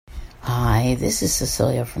Hi, this is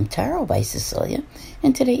Cecilia from Tarot by Cecilia,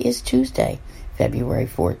 and today is Tuesday, February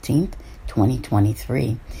 14th,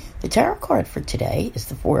 2023. The tarot card for today is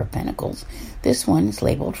the Four of Pentacles. This one is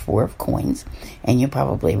labeled Four of Coins, and you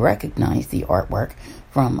probably recognize the artwork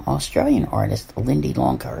from Australian artist Lindy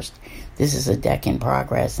Longhurst. This is a deck in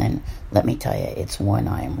progress, and let me tell you, it's one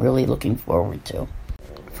I am really looking forward to.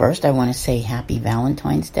 First, I want to say Happy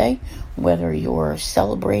Valentine's Day, whether you're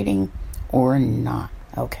celebrating or not,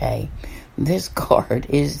 okay? This card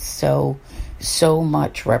is so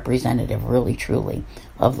much representative, really, truly,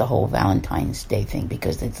 of the whole Valentine's Day thing,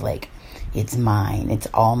 because it's like, it's mine, it's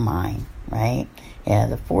all mine, right? Yeah,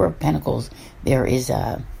 the Four of Pentacles, there is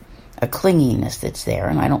a clinginess that's there,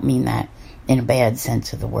 and I don't mean that in a bad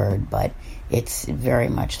sense of the word, but it's very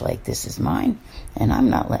much like, this is mine, and I'm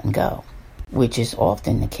not letting go, which is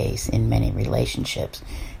often the case in many relationships.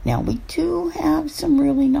 Now, we do have some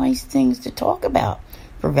really nice things to talk about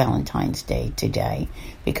for Valentine's Day today,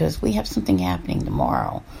 because we have something happening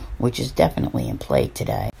tomorrow, which is definitely in play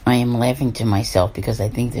today. I am laughing to myself because I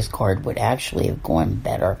think this card would actually have gone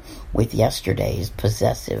better with yesterday's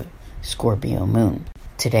possessive Scorpio moon.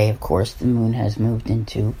 Today, of course, the moon has moved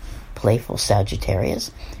into playful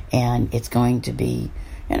Sagittarius, and it's going to be,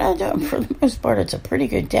 for the most part, it's a pretty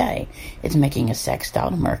good day. It's making a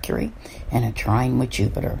sextile to Mercury and a trine with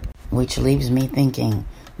Jupiter, which leaves me thinking,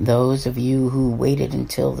 those of you who waited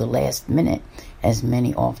until the last minute, as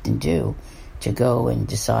many often do, to go and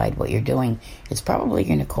decide what you're doing, it's probably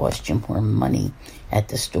going to cost you more money at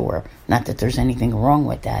the store. Not that there's anything wrong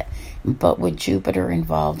with that, but with Jupiter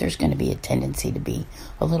involved, there's going to be a tendency to be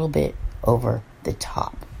a little bit over the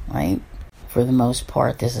top, right? For the most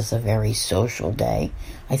part, this is a very social day.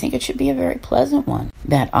 I think it should be a very pleasant one.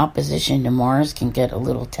 That opposition to Mars can get a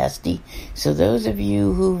little testy, so those of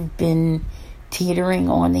you who've been teetering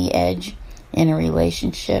on the edge in a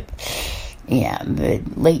relationship, yeah, the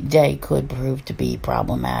late day could prove to be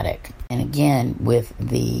problematic. And again, with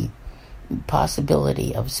the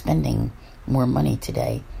possibility of spending more money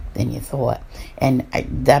today than you thought. And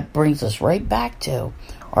that brings us right back to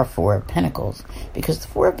our Four of Pentacles, because the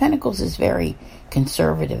Four of Pentacles is very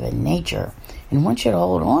conservative in nature and wants you to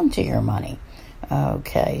hold on to your money.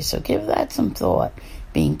 Okay, so give that some thought,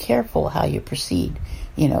 being careful how you proceed,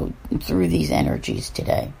 through these energies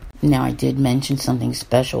today. Now, I did mention something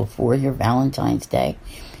special for your Valentine's Day,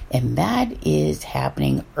 and that is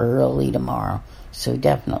happening early tomorrow, so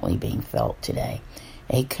definitely being felt today.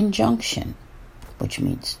 A conjunction, which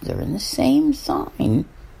means they're in the same sign,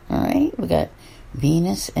 all right? We got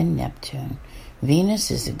Venus and Neptune.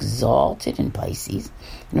 Venus is exalted in Pisces,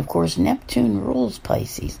 and of course, Neptune rules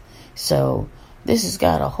Pisces, so this has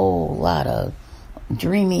got a whole lot of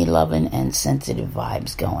dreamy, loving, and sensitive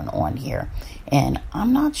vibes going on here. And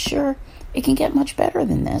I'm not sure it can get much better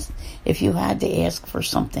than this if you had to ask for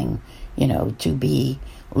something, to be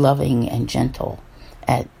loving and gentle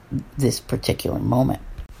at this particular moment.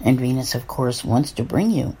 And Venus, of course, wants to bring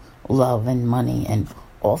you love and money and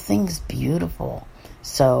all things beautiful.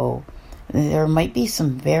 So there might be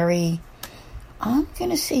some very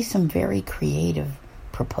creative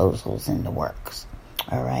proposals in the works.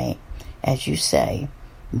 All right? As you say,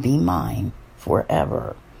 be mine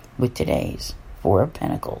forever with today's Four of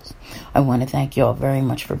Pentacles. I want to thank you all very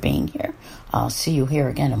much for being here. I'll see you here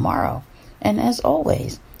again tomorrow. And as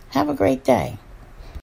always, have a great day.